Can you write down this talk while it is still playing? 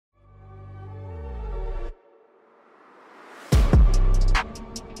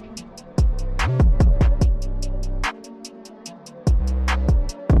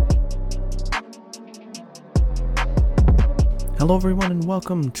Hello everyone and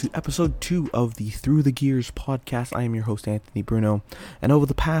welcome to episode 2 of the Through the Gears podcast. I am your host Anthony Bruno, and over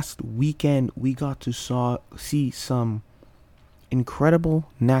the past weekend we got to see some incredible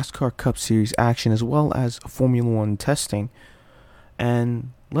NASCAR Cup Series action as well as Formula 1 testing.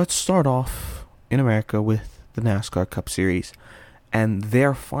 And let's start off in America with the NASCAR Cup Series and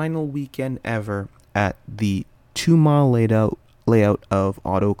their final weekend ever at the 2-mile layout of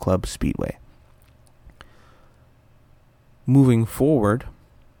Auto Club Speedway. Moving forward,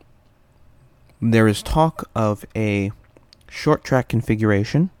 there is talk of a short track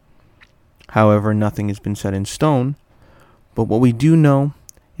configuration. However, nothing has been set in stone. But what we do know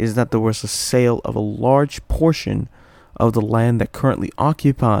is that there was a sale of a large portion of the land that currently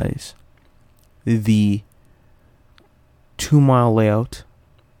occupies the 2-mile layout,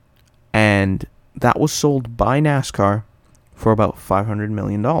 and that was sold by NASCAR for about $500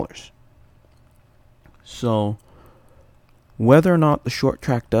 million. So, whether or not the short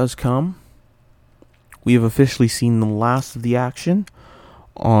track does come, we have officially seen the last of the action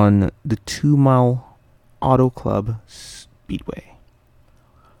on the 2-mile Auto Club Speedway.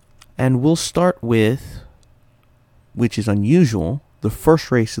 And we'll start with, which is unusual, the first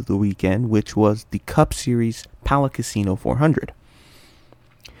race of the weekend, which was the Cup Series Pala Casino 400.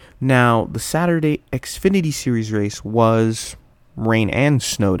 Now, the Saturday Xfinity Series race was rain and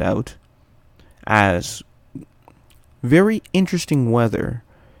snowed out, as very interesting weather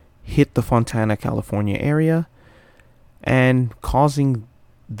hit the Fontana, California area and causing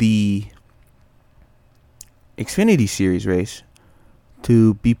the Xfinity Series race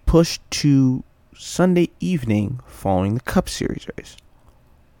to be pushed to Sunday evening following the Cup Series race.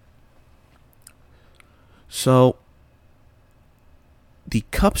 So, the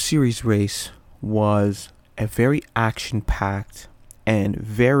Cup Series race was a very action-packed and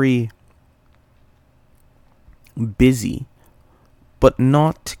very busy, but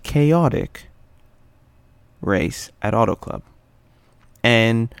not chaotic race at Auto Club.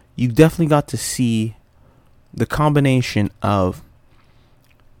 And you definitely got to see the combination of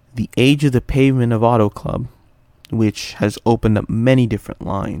the age of the pavement of Auto Club, which has opened up many different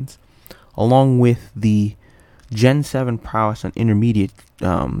lines, along with the Gen 7 prowess on intermediate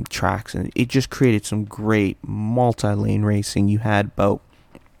tracks, and it just created some great multi-lane racing. You had about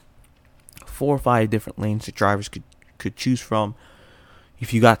 4 or 5 different lanes that drivers could choose from.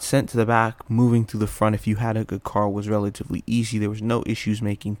 If you got sent to the back, moving to the front, if you had a good car, was relatively easy. There was no issues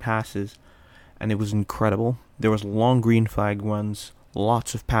making passes, and it was incredible. There was long green flag runs,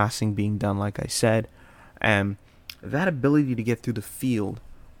 lots of passing being done, like I said, and that ability to get through the field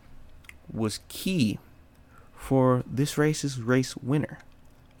was key for this race's race winner.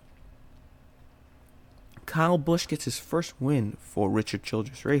 Kyle Busch gets his first win for Richard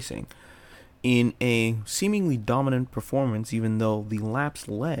Childress Racing in a seemingly dominant performance, even though the laps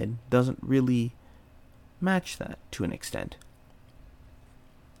led doesn't really match that to an extent.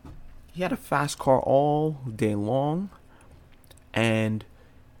 He had a fast car all day long, and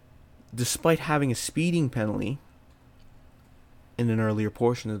despite having a speeding penalty in an earlier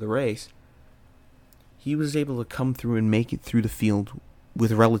portion of the race, he was able to come through and make it through the field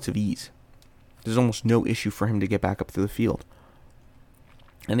with relative ease. There's almost no issue for him to get back up to the field.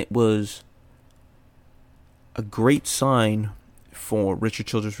 And it was a great sign for Richard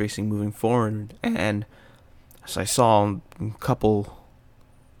Childress Racing moving forward. And as I saw a couple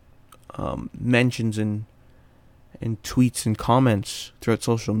mentions and tweets and comments throughout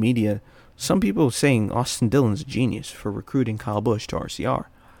social media, some people were saying Austin Dillon's a genius for recruiting Kyle Busch to RCR.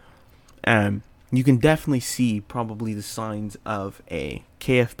 And you can definitely see probably the signs of a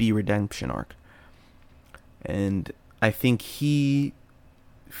KFB redemption arc. And I think he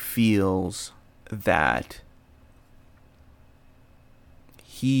feels that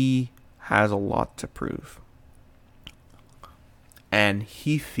he has a lot to prove. And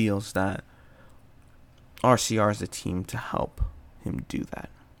he feels that RCR is the team to help him do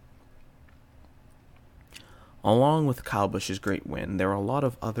that. Along with Kyle Busch's great win, there are a lot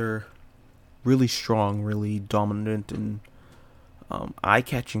of other really strong, really dominant, and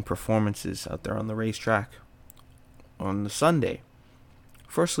eye-catching performances out there on the racetrack on the Sunday.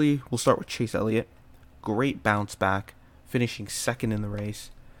 Firstly, we'll start with Chase Elliott. Great bounce back, finishing second in the race,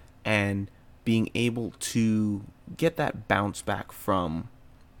 and being able to get that bounce back from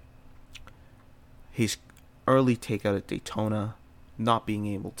his early takeout at Daytona, not being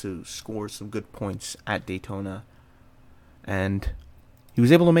able to score some good points at Daytona, and he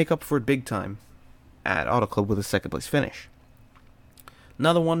was able to make up for it big time at Auto Club with a second place finish.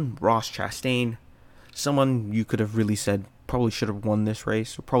 Another one, Ross Chastain, someone you could have really said probably should have won this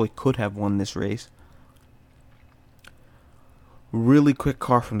race, or probably could have won this race. really quick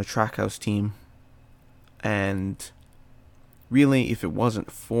car from the Trackhouse team. And really, if it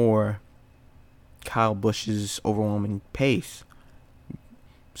wasn't for Kyle Busch's overwhelming pace,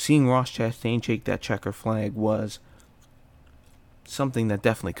 seeing Ross Chastain take that checker flag was something that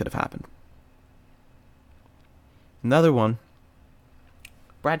definitely could have happened. Another one,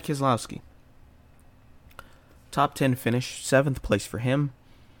 Brad Keselowski. Top 10 finish, 7th place for him,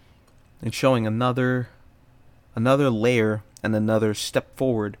 and showing another layer and another step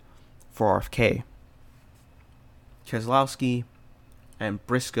forward for RFK. Keselowski and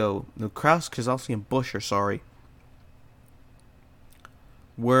Briscoe, Keselowski and Busch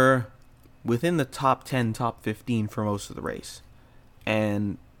were within the top 10, top 15 for most of the race.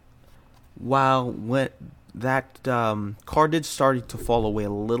 And while that car did start to fall away a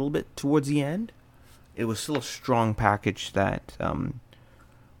little bit towards the end, it was still a strong package that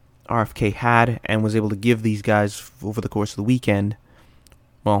RFK had and was able to give these guys over the course of the weekend.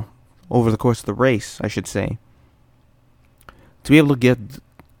 Well, over the course of the race, I should say. To be able to get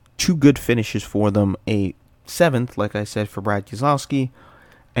 2 good finishes for them, a 7th, like I said, for Brad Keselowski,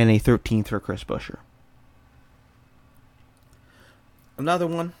 and a 13th for Chris Buescher. Another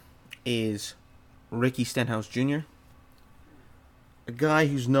one is Ricky Stenhouse Jr., a guy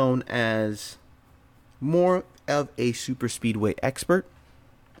who's known as more of a super speedway expert,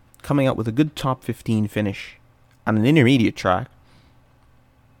 coming out with a good top 15 finish on an intermediate track,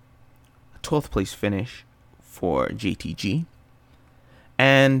 a 12th place finish for JTG,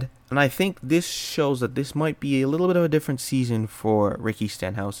 and I think this shows that this might be a little bit of a different season for Ricky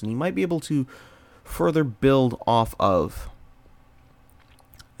Stenhouse, and he might be able to further build off of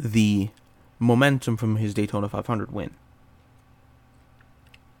the momentum from his Daytona 500 win.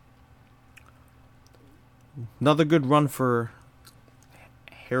 Another good run for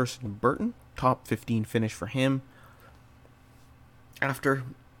Harrison Burton. Top 15 finish for him. After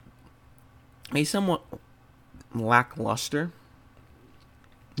a somewhat lackluster,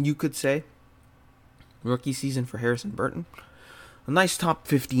 you could say, rookie season for Harrison Burton, a nice top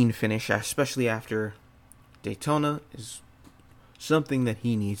 15 finish, especially after Daytona, is something that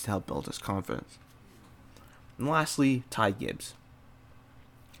he needs to help build his confidence. And lastly, Ty Gibbs.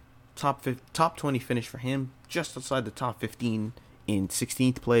 Top 20 finish for him, just outside the top 15 in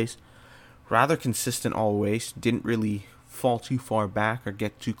 16th place. Rather consistent always, didn't really fall too far back or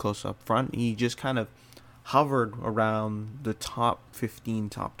get too close up front. He just kind of hovered around the top 15,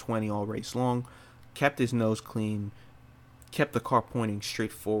 top 20 all race long, kept his nose clean, kept the car pointing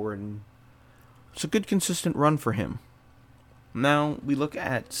straight forward, and it's a good consistent run for him. Now we look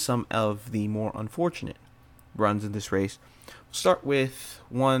at some of the more unfortunate runs in this race. We'll start with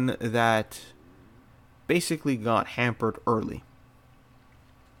one that basically got hampered early.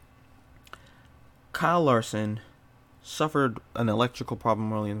 Kyle Larson suffered an electrical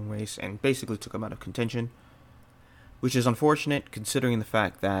problem early in the race and basically took him out of contention, which is unfortunate considering the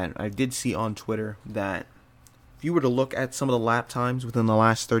fact that I did see on Twitter that if you were to look at some of the lap times within the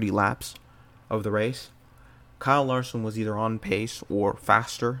last 30 laps of the race, Kyle Larson was either on pace or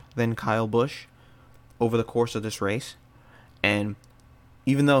faster than Kyle Busch over the course of this race. And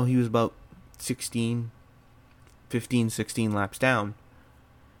even though he was about 15, 16 laps down,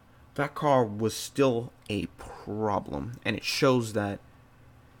 that car was still a problem. And it shows that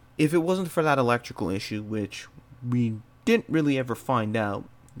if it wasn't for that electrical issue, which we didn't really ever find out,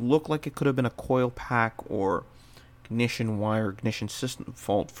 looked like it could have been a coil pack or ignition wire, ignition system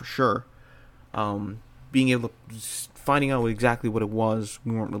fault for sure. Finding out exactly what it was,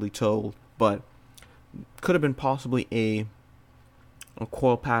 we weren't really told, but could have been possibly a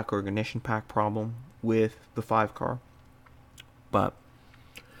coil pack or ignition pack problem with the 5 car. But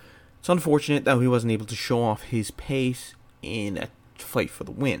it's unfortunate that he wasn't able to show off his pace in a fight for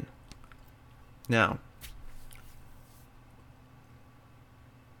the win. Now,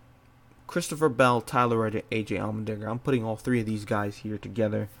 Christopher Bell, Tyler Reddick, AJ Allmendinger, I'm putting all 3 of these guys here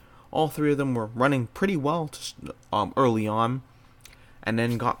together. All 3 of them were running pretty well early on, and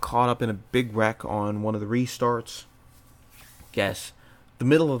then got caught up in a big wreck on one of the restarts. Guess the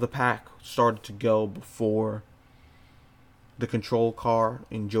middle of the pack started to go before the control car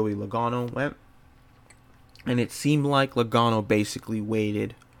in Joey Logano went, and it seemed like Logano basically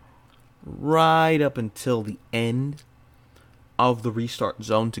waited right up until the end of the restart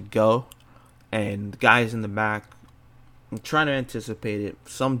zone to go, and the guys in the back trying to anticipate it.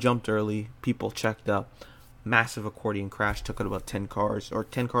 Some jumped early, people checked up. Massive accordion crash, took out about 10 cars, or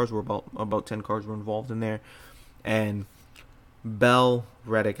 10 cars were about 10 cars were involved in there, and Bell,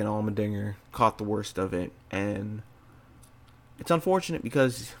 Reddick, and Allmendinger caught the worst of it. And it's unfortunate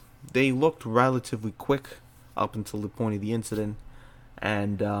because they looked relatively quick up until the point of the incident,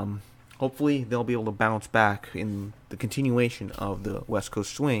 and hopefully they'll be able to bounce back in the continuation of the West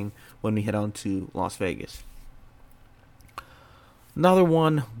Coast swing when we head on to Las Vegas. Another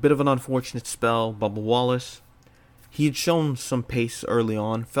one, bit of an unfortunate spell, Bubba Wallace. He had shown some pace early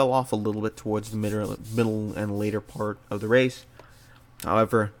on, fell off a little bit towards the middle and later part of the race.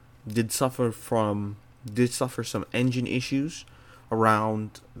 However, did suffer some engine issues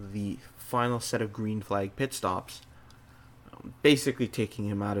around the final set of green flag pit stops, basically taking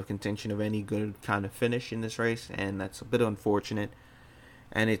him out of contention of any good kind of finish in this race, and that's a bit unfortunate.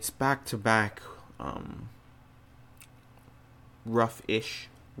 And it's back-to-back rough-ish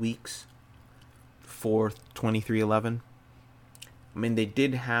weeks for 2311. I mean, they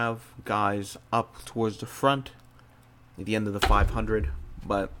did have guys up towards the front at the end of the 500,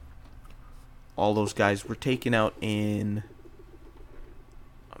 but all those guys were taken out in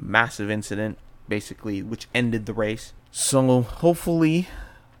a massive incident, basically, which ended the race. So hopefully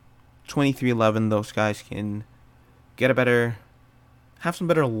 2311, those guys can have some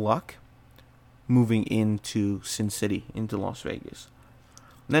better luck moving into Sin City, into Las Vegas.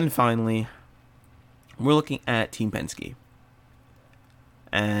 And then finally, we're looking at Team Penske.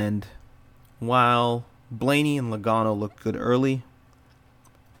 And while Blaney and Logano looked good early,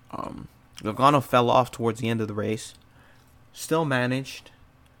 Logano fell off towards the end of the race. Still managed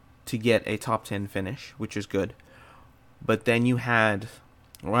to get a top 10 finish, which is good. But then you had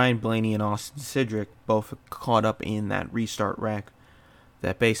Ryan Blaney and Austin Cindric both caught up in that restart wreck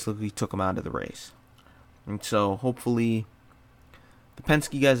that basically took them out of the race. And so hopefully the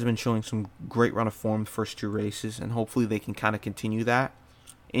Penske guys have been showing some great run of form the first two races, and hopefully they can kind of continue that.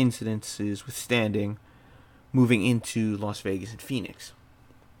 Incidences withstanding, moving into Las Vegas and Phoenix.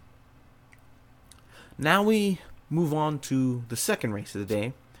 Now we move on to the second race of the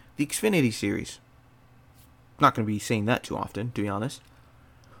day, the Xfinity Series. Not going to be saying that too often, to be honest.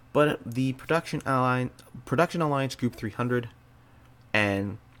 But the Production Alliance Group 300,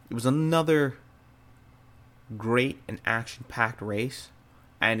 and it was another great and action-packed race,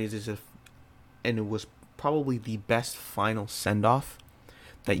 and it was probably the best final send-off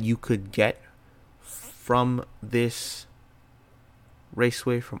that you could get from this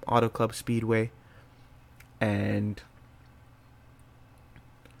raceway, from Auto Club Speedway. And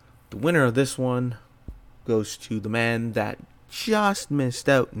the winner of this one goes to the man that just missed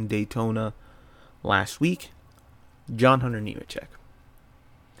out in Daytona last week, John Hunter Nemechek.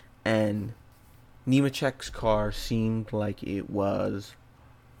 And Nemechek's car seemed like it was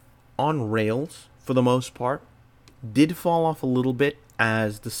on rails for the most part. Did fall off a little bit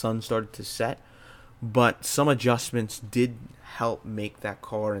as the sun started to set, but some adjustments did help make that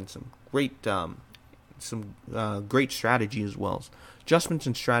car, and some great strategy as well. Adjustments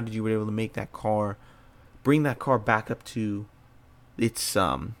and strategy were able to make that car, bring that car back up to its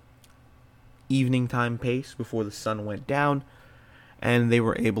evening time pace before the sun went down, and they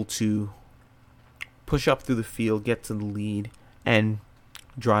were able to push up through the field, get to the lead, and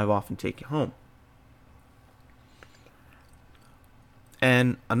drive off and take it home.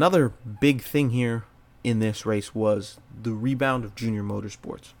 And another big thing here in this race was the rebound of Junior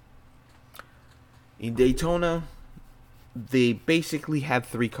Motorsports. In Daytona, they basically had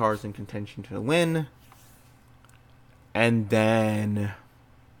 3 cars in contention to win, and then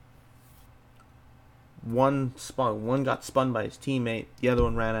one got spun by his teammate, the other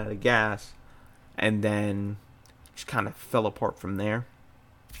one ran out of gas, and then just kind of fell apart from there.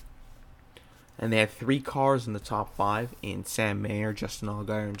 And they had 3 cars in the top 5 in Sam Mayer, Justin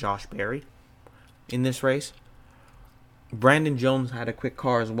Allgaier, and Josh Berry in this race. Brandon Jones had a quick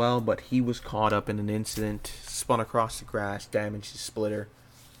car as well, but he was caught up in an incident, spun across the grass, damaged his splitter.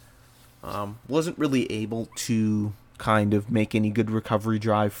 Wasn't really able to kind of make any good recovery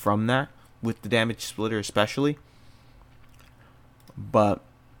drive from that, with the damaged splitter especially. But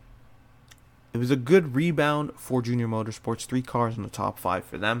it was a good rebound for Junior Motorsports. 3 cars in the top 5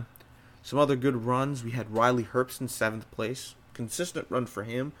 for them. Some other good runs. We had Riley Herbst in 7th place. Consistent run for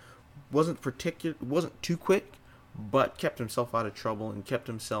him. Wasn't too quick, but kept himself out of trouble and kept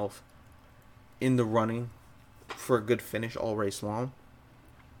himself in the running for a good finish all race long.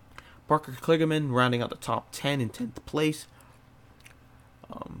 Parker Kligerman rounding out the top 10 in 10th place.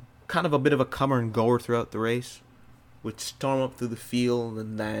 Kind of a bit of a comer and goer throughout the race. Would storm up through the field,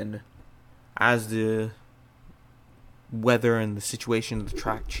 and then as the weather and the situation of the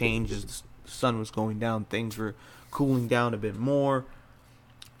track changed, as the sun was going down, things were cooling down a bit more.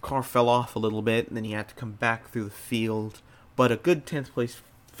 Car fell off a little bit, and then he had to come back through the field. But a good 10th place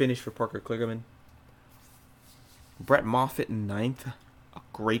finish for Parker Kligerman. Brett Moffitt in 9th. A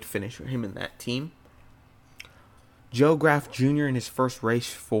great finish for him in that team. Joe Graff Jr. in his first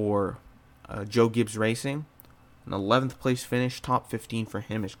race for Joe Gibbs Racing, an 11th place finish, top 15 for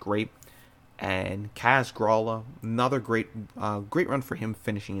him is great. And Kaz Gralla, another great run for him,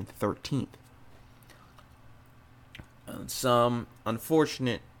 finishing in 13th. Some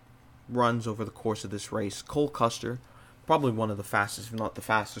unfortunate runs over the course of this race. Cole Custer, probably one of the fastest, if not the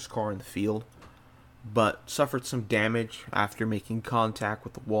fastest car in the field, but suffered some damage after making contact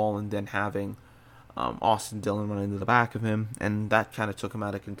with the wall and then having Austin Dillon run into the back of him, and that kind of took him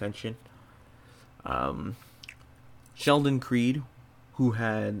out of contention. Sheldon Creed, who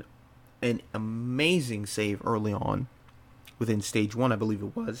had an amazing save early on, within stage 1, I believe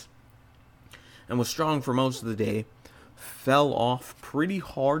it was, and was strong for most of the day, fell off pretty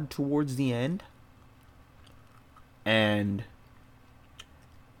hard towards the end, and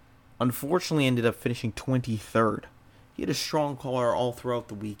unfortunately ended up finishing 23rd. He had a strong car all throughout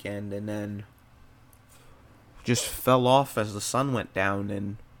the weekend, and then just fell off as the sun went down,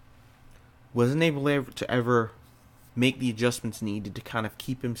 and wasn't able to ever make the adjustments needed to kind of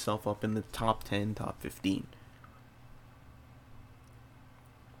keep himself up in the top 10, top 15.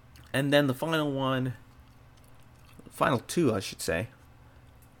 And then the final two, I should say.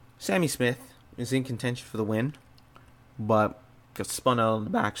 Sammy Smith is in contention for the win, but got spun out on the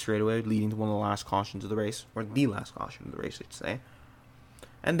back straight away, leading to one of the last cautions of the race, or the last caution of the race, I should say.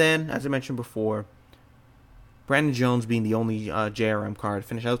 And then, as I mentioned before, Brandon Jones being the only JRM car to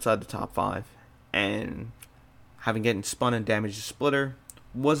finish outside the top 5, and having gotten spun and damaged the splitter,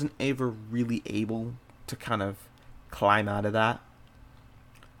 wasn't ever really able to kind of climb out of that.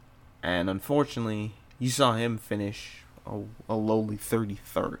 And unfortunately, you saw him finish a lowly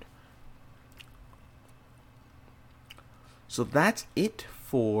 33rd. So that's it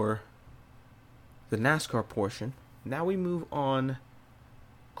for the NASCAR portion. Now we move on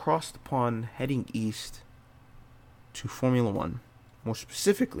across the pond, heading east to Formula One, more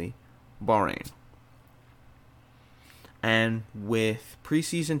specifically Bahrain. And with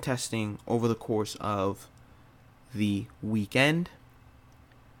preseason testing over the course of the weekend,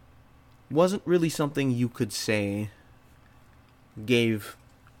 wasn't really something you could say gave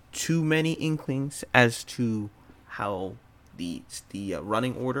too many inklings as to how the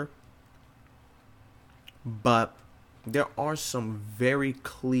running order, but there are some very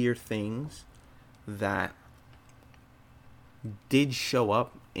clear things that did show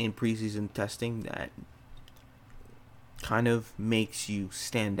up in preseason testing that kind of makes you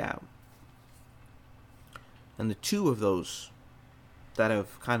stand out. And the two of those that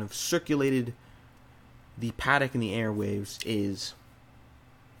have kind of circulated the paddock and the airwaves is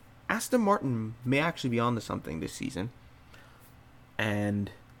Aston Martin may actually be onto something this season.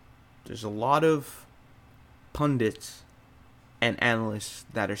 And there's a lot of pundits and analysts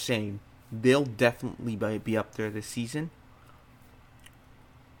that are saying they'll definitely be up there this season.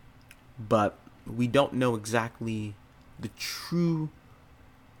 But we don't know exactly the true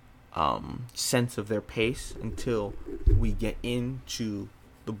sense of their pace until we get into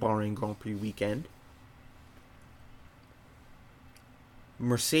the Bahrain Grand Prix weekend.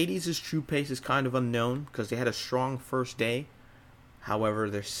 Mercedes' true pace is kind of unknown because they had a strong first day. However,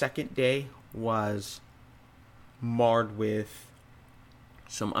 their second day was marred with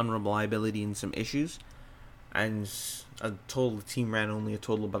some unreliability and some issues. And the team ran only a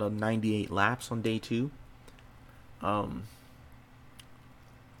total of about 98 laps on day 2.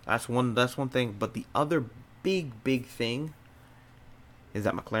 That's one thing. But the other big thing is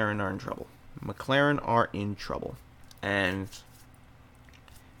that McLaren are in trouble. McLaren are in trouble. And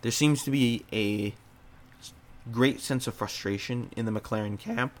there seems to be a great sense of frustration in the McLaren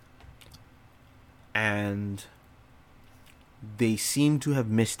camp. And they seem to have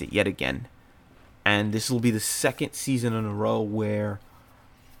missed it yet again. And this will be the second season in a row where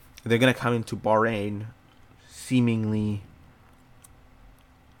they're going to come into Bahrain seemingly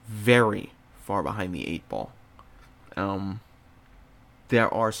very far behind the 8 ball.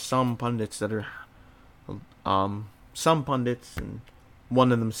 There are some pundits that are... some pundits, and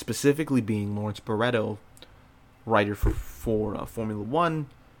one of them specifically being Lawrence Barretto, writer for Formula One.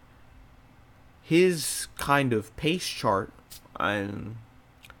 His kind of pace chart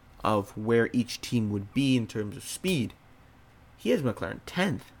of where each team would be in terms of speed, he has McLaren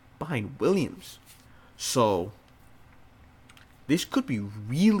 10th behind Williams. So this could be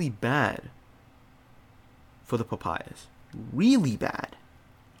really bad for the Papayas. Really bad.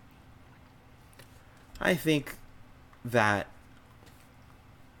 I think that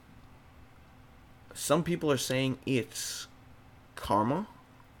some people are saying it's karma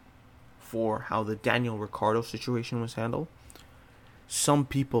for how the Daniel Ricciardo situation was handled. Some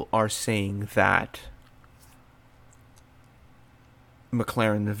people are saying that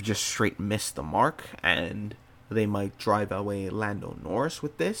McLaren have just straight missed the mark, and they might drive away Lando Norris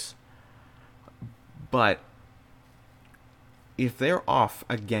with this. But if they're off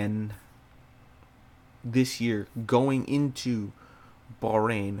again this year going into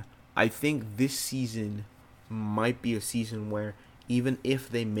Bahrain, I think this season might be a season where even if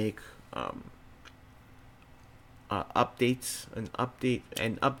they make updates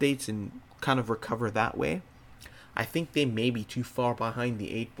and kind of recover that way, I think they may be too far behind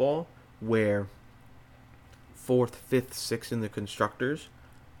the 8 ball, where 4th, 5th, 6th in the constructors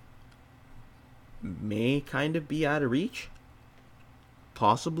may kind of be out of reach.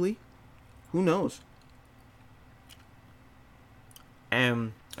 Possibly. Who knows?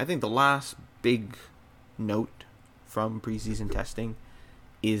 And I think the last big note from preseason testing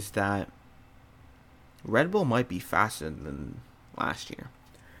is that Red Bull might be faster than last year.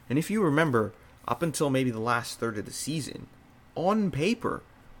 And if you remember, up until maybe the last third of the season, on paper,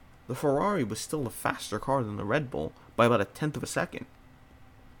 the Ferrari was still a faster car than the Red Bull by about 1/10 of a second,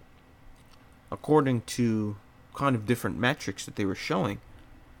 according to kind of different metrics that they were showing.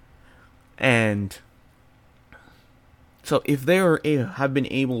 And so if they have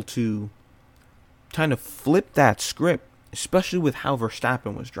been able to kind of flip that script, especially with how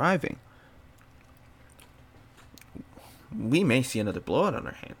Verstappen was driving, we may see another blowout on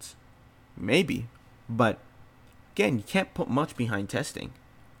our hands. Maybe. But, again, you can't put much behind testing.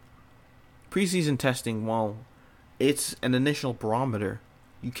 Preseason testing, while it's an initial barometer,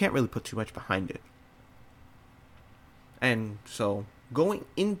 you can't really put too much behind it. And so, going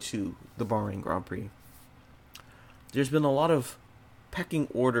into the Bahrain Grand Prix, there's been a lot of pecking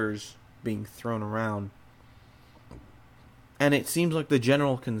orders being thrown around. And it seems like the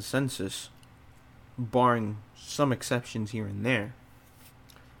general consensus, barring some exceptions here and there,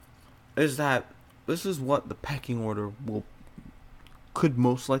 is that this is what the pecking order could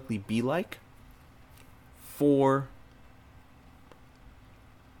most likely be like for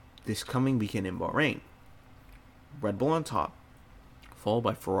this coming weekend in Bahrain. Red Bull on top, followed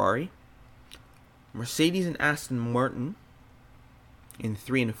by Ferrari, Mercedes and Aston Martin in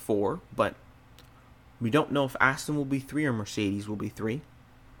 3 and 4, but we don't know if Aston will be 3 or Mercedes will be 3.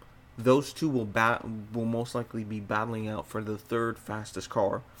 Those two will most likely be battling out for the third fastest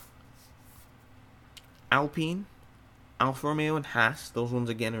car. Alpine, Alfa Romeo, and Haas, those ones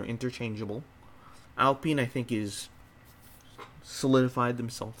again are interchangeable. Alpine, I think, is solidified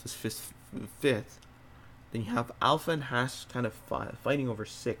themselves as fifth. Then you have Alfa and Haas kind of fighting over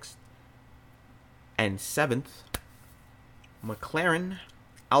 6th and 7th. McLaren,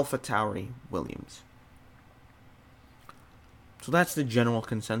 AlphaTauri, Williams. So that's the general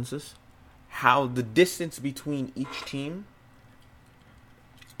consensus. How the distance between each team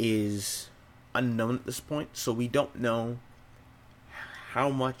is unknown at this point, so we don't know how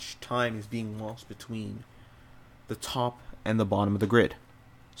much time is being lost between the top and the bottom of the grid.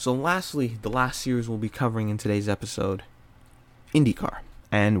 So lastly, the last series we'll be covering in today's episode, IndyCar.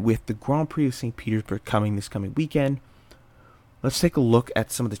 And with the Grand Prix of St. Petersburg coming this coming weekend, let's take a look at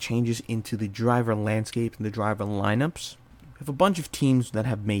some of the changes into the driver landscape and the driver lineups. We have a bunch of teams that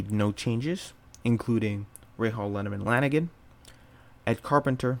have made no changes, including Rahal Letterman-Lanigan, Ed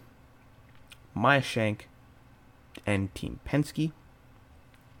Carpenter, Maya Shank, and Team Penske.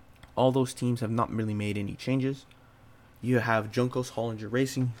 All those teams have not really made any changes. You have Juncos Hollinger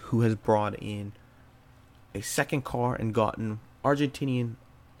Racing, who has brought in a second car and gotten Argentinian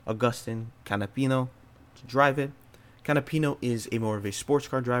Agustin Canapino to drive it. Canapino is more of a sports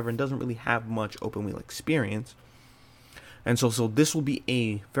car driver and doesn't really have much open wheel experience. And so this will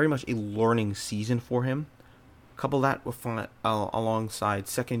be very much a learning season for him. Couple that with alongside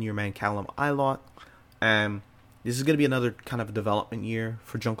second-year man Callum Ilott. This is going to be another kind of a development year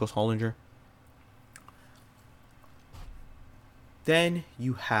for Juncos Hollinger. Then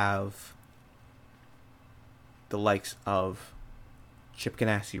you have the likes of Chip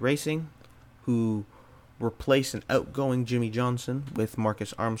Ganassi Racing, who replaced an outgoing Jimmy Johnson with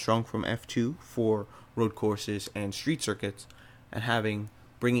Marcus Armstrong from F2 for road courses and street circuits, and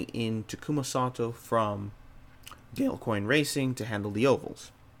bringing in Takuma Sato from Dale Coyne Racing to handle the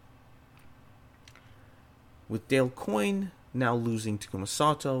ovals. With Dale Coyne now losing Takuma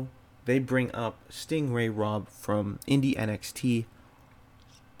Sato, they bring up Stingray Robb from Indy NXT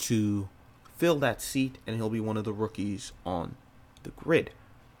to fill that seat, and he'll be one of the rookies on the grid.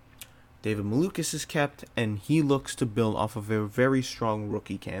 David Malukas is kept, and he looks to build off of a very strong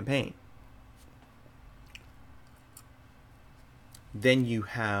rookie campaign. Then you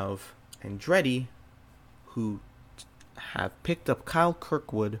have Andretti, who have picked up Kyle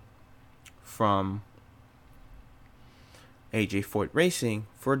Kirkwood from AJ Foyt Racing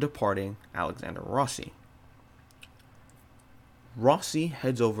for departing Alexander Rossi. Rossi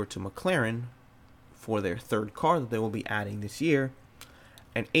heads over to McLaren for their third car that they will be adding this year,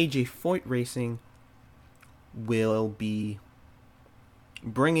 and AJ Foyt Racing will be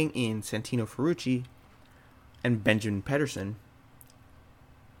bringing in Santino Ferrucci and Benjamin Pedersen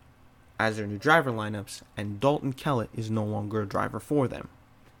as their new driver lineups, and Dalton Kellett is no longer a driver for them.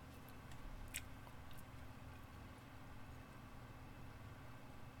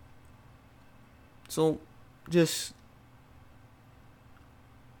 So, just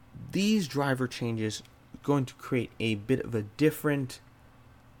these driver changes are going to create a bit of a different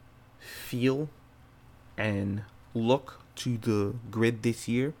feel and look to the grid this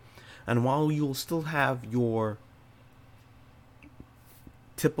year. And while you'll still have your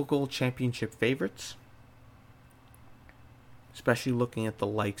typical championship favorites, especially looking at the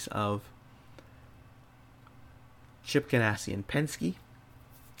likes of Chip Ganassi and Penske,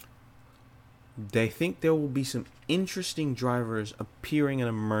 they think there will be some interesting drivers appearing and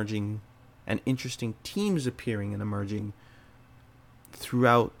emerging, and interesting teams appearing and emerging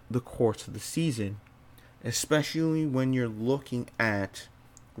throughout the course of the season, especially when you're looking at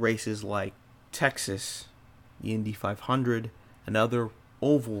races like Texas, the Indy 500, and other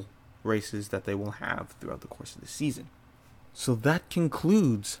oval races that they will have throughout the course of the season. So that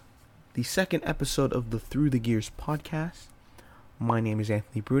concludes the second episode of the Through the Gears podcast. My name is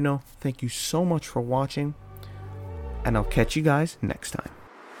Anthony Bruno. Thank you so much for watching, and I'll catch you guys next time.